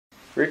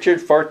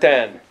Richard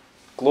Fortin,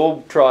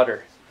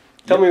 Globetrotter.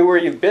 Tell me where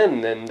you've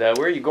been and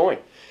where are you going?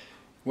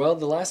 Well,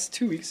 the last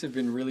 2 weeks have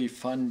been really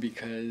fun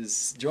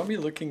because, do you want me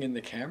looking in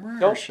the camera?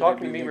 No, or should I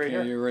talking to be me right looking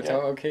at here. you? Yeah.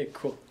 Okay,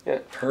 cool. Yeah.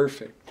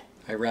 Perfect.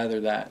 I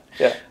rather that.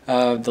 Yeah.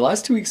 The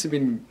last 2 weeks have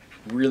been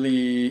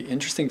really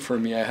interesting for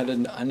me. I had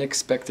an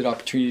unexpected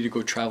opportunity to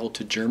go travel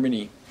to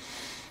Germany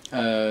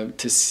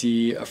to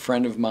see a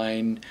friend of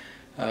mine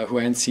who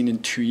I hadn't seen in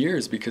 2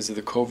 years because of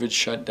the COVID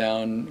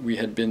shutdown. We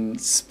had been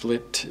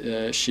split.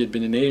 She had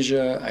been in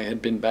Asia. I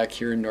had been back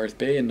here in North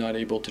Bay and not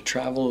able to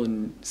travel,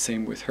 and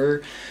same with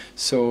her.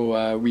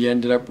 So we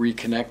ended up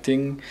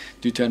reconnecting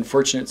due to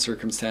unfortunate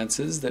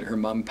circumstances that her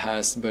mom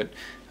passed. But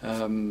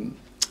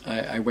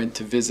I went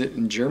to visit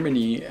in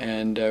Germany,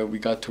 and we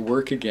got to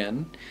work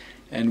again.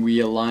 And we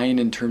align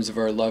in terms of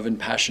our love and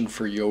passion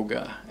for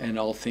yoga and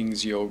all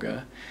things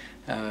yoga.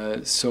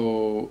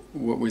 So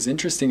what was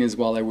interesting is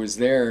while I was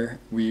there,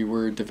 we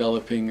were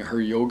developing her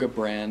yoga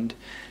brand.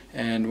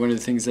 And one of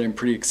the things that I'm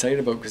pretty excited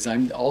about, because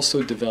I'm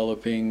also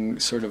developing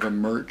sort of a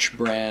merch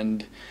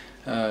brand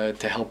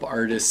to help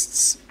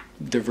artists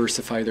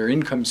diversify their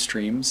income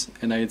streams.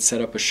 And I had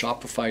set up a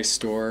Shopify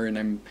store,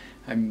 and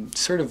I'm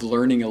sort of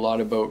learning a lot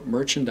about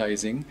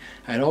merchandising.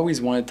 I'd always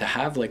wanted to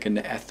have like an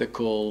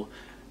ethical,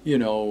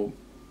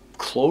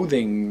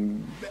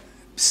 clothing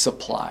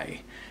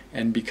supply.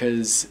 And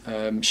because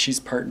she's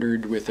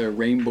partnered with a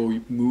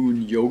Rainbow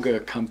Moon yoga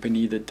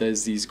company that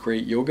does these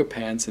great yoga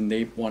pants, and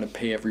they want to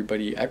pay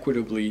everybody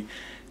equitably,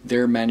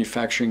 they're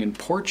manufacturing in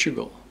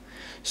Portugal.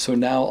 So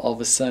now all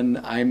of a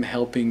sudden I'm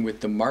helping with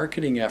the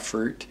marketing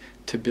effort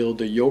to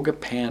build a yoga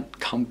pant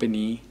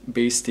company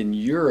based in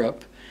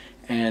Europe,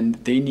 and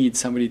they need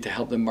somebody to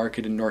help them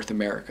market in North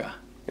America.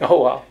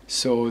 Oh, wow.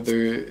 So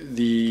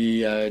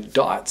the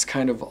dots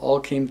kind of all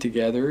came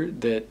together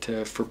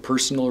that for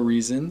personal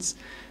reasons,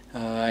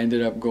 I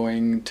ended up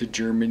going to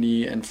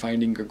Germany and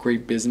finding a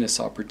great business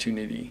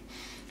opportunity,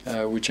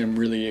 which I'm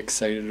really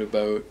excited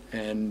about.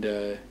 And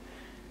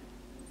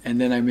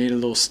then I made a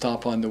little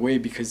stop on the way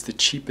because the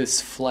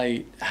cheapest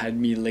flight had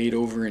me laid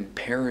over in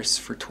Paris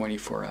for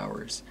 24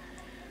 hours.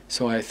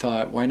 So I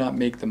thought, why not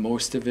make the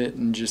most of it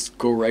and just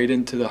go right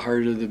into the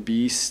heart of the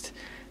beast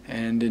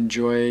and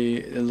enjoy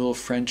a little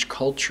French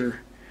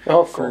culture.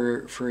 Oh,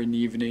 cool. For an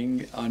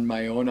evening on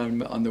my own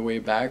on the way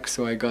back.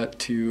 So I got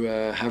to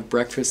have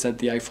breakfast at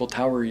the Eiffel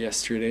Tower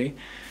yesterday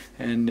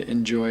and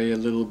enjoy a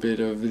little bit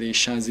of the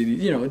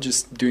Champs-Élysées,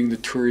 just doing the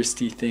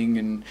touristy thing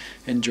and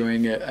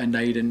enjoying a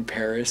night in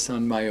Paris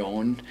on my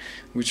own,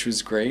 which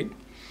was great.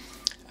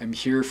 I'm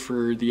here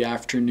for the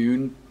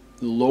afternoon,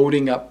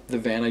 loading up the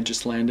van. I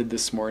just landed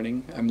this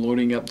morning. I'm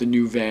loading up the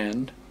new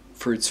van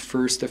for its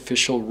first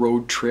official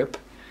road trip,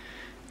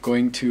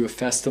 going to a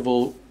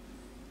festival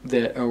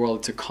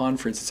it's a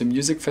conference. It's a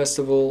music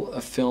festival,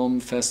 a film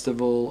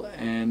festival,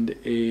 and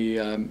a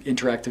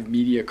interactive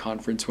media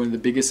conference, one of the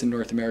biggest in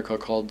North America,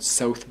 called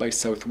South by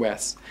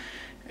Southwest,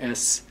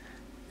 SXSW,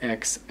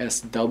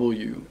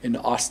 in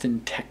Austin,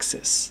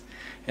 Texas.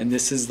 And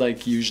this is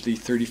like usually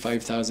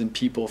 35,000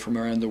 people from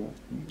around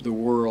the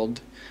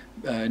world,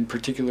 in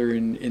particular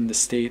in the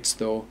States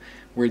though,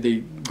 where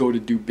they go to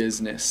do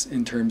business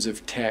in terms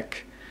of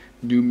tech,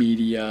 new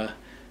media,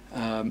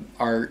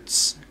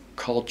 arts,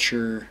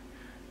 culture,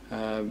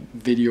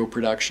 video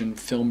production,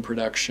 film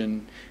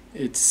production.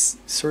 It's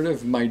sort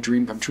of my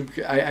dream come true.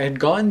 I had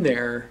gone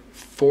there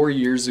 4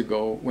 years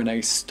ago when I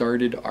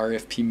started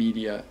RFP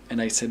Media,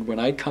 and I said, when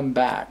I come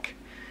back,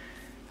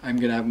 I'm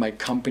going to have my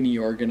company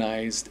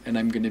organized and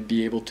I'm going to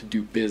be able to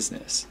do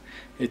business.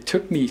 It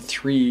took me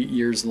 3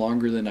 years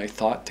longer than I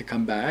thought to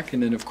come back,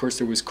 and then of course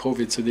there was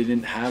COVID, so they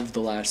didn't have the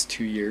last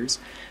 2 years.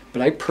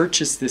 But I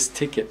purchased this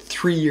ticket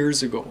 3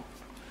 years ago,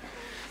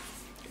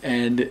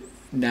 and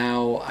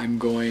now I'm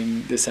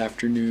going this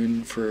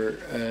afternoon for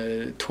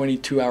a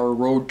 22-hour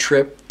road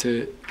trip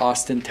to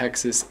Austin,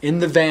 Texas in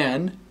the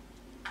van,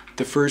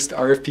 the first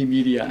RFP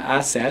Media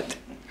asset.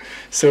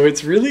 So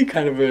it's really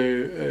kind of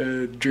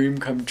a dream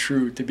come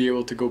true to be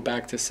able to go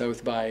back to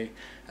South by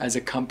as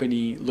a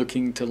company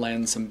looking to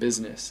land some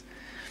business.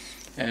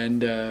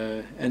 And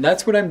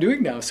that's what I'm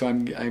doing now. So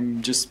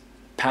I'm just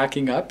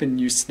packing up, and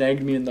you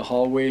snagged me in the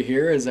hallway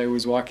here as I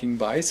was walking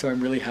by. So I'm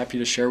really happy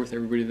to share with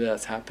everybody that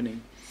that's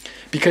happening.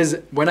 Because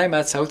when I'm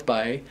at South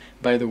by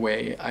the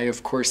way, I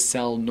of course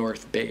sell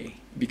North Bay,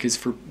 because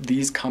for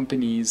these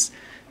companies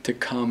to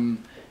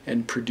come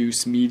and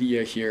produce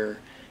media here,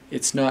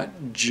 it's not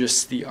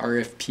just the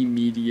RFP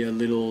Media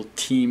little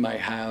team I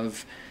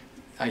have,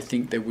 I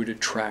think, that would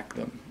attract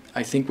them.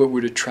 I think what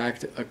would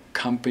attract a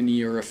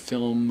company or a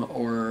film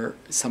or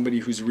somebody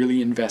who's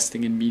really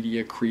investing in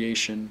media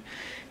creation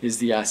is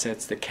the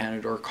assets that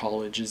Canada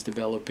College is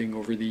developing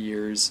over the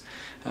years,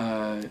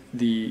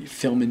 the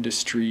film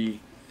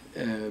industry.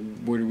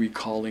 What are we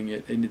calling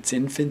it? In its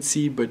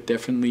infancy, but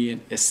definitely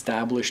an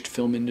established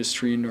film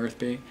industry in North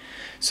Bay.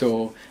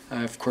 So,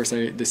 of course,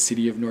 the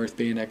City of North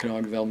Bay and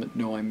Economic Development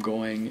know I'm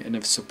going and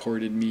have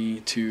supported me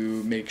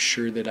to make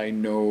sure that I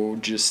know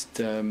just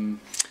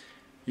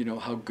you know,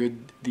 how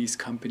good these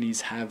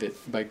companies have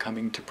it by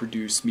coming to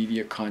produce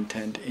media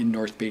content in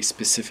North Bay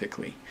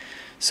specifically.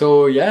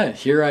 So yeah,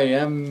 here I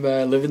am,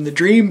 living the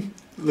dream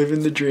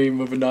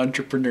of an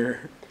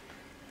entrepreneur.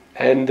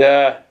 And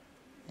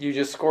you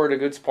just scored a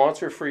good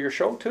sponsor for your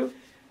show too?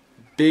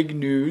 Big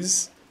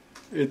news.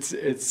 It's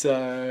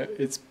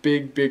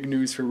big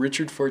news for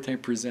Richard Fortin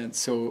Presents.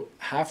 So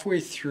halfway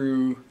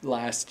through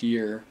last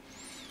year,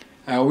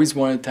 I always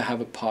wanted to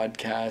have a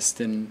podcast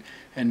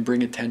and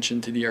bring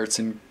attention to the arts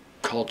and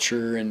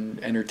culture and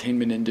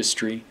entertainment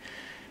industry,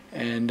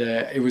 and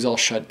it was all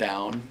shut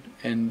down.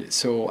 And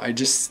so I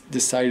just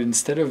decided,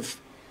 instead of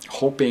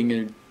hoping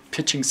and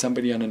pitching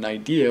somebody on an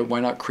idea, why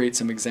not create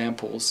some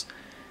examples,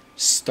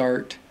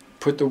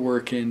 put the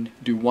work in,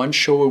 do one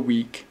show a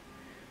week,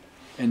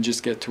 and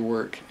just get to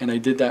work. And I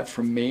did that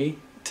from May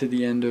to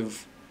the end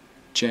of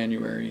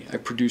January. I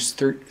produced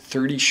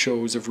 30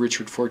 shows of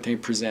Richard Fortin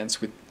Presents,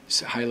 with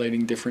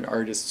highlighting different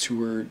artists who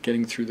were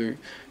getting through the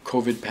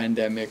COVID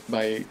pandemic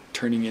by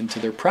turning into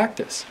their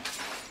practice,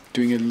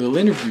 doing a little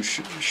interview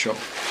show.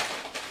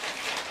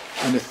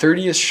 On the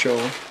 30th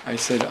show, I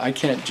said, I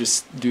can't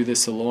just do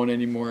this alone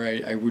anymore.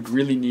 I would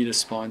really need a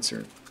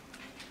sponsor.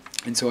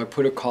 And so I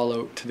put a call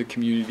out to the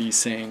community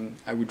saying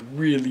I would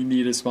really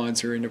need a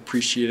sponsor and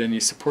appreciate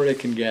any support I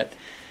can get.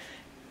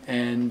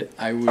 And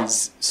I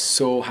was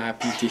so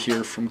happy to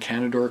hear from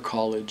Canadore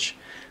College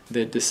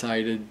that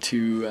decided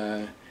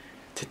to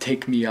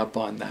take me up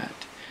on that.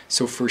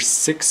 So for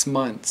 6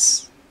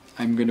 months,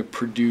 I'm going to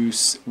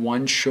produce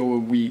one show a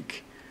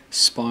week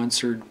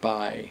sponsored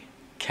by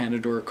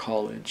Canadore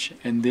College.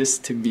 And this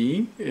to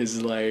me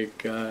is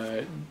like,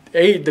 the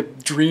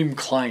dream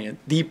client,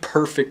 the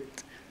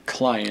perfect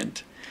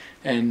client,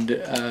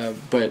 and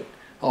but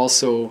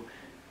also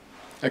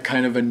a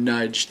kind of a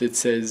nudge that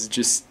says,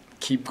 just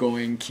keep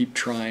going, keep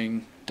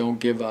trying, don't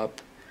give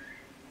up.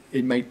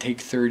 It might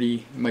take 30,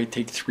 it might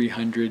take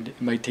 300,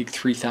 it might take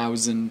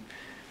 3,000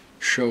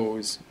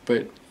 shows,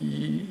 but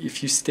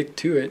if you stick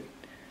to it,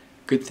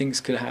 good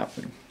things could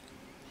happen.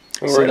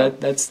 So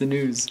that's the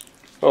news.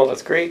 Well,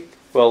 that's great.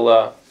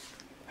 Well,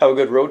 have a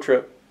good road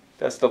trip.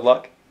 Best of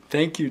luck.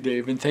 Thank you,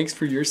 Dave, and thanks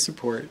for your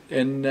support.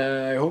 And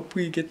I hope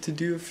we get to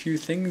do a few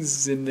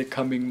things in the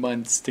coming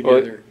months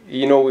together. Well,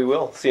 you know we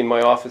will. Seeing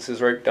my office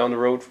is right down the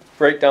road,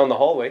 right down the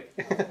hallway.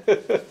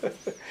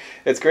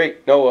 It's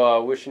great.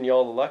 No, wishing you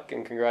all the luck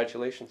and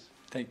congratulations.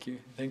 Thank you.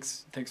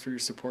 Thanks for your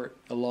support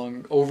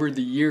over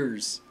the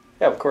years.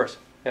 Yeah, of course.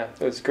 Yeah,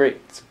 it was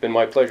great. It's been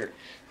my pleasure.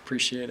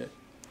 Appreciate it.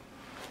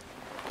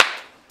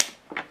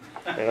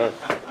 Right on.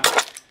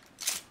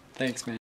 Thanks, man.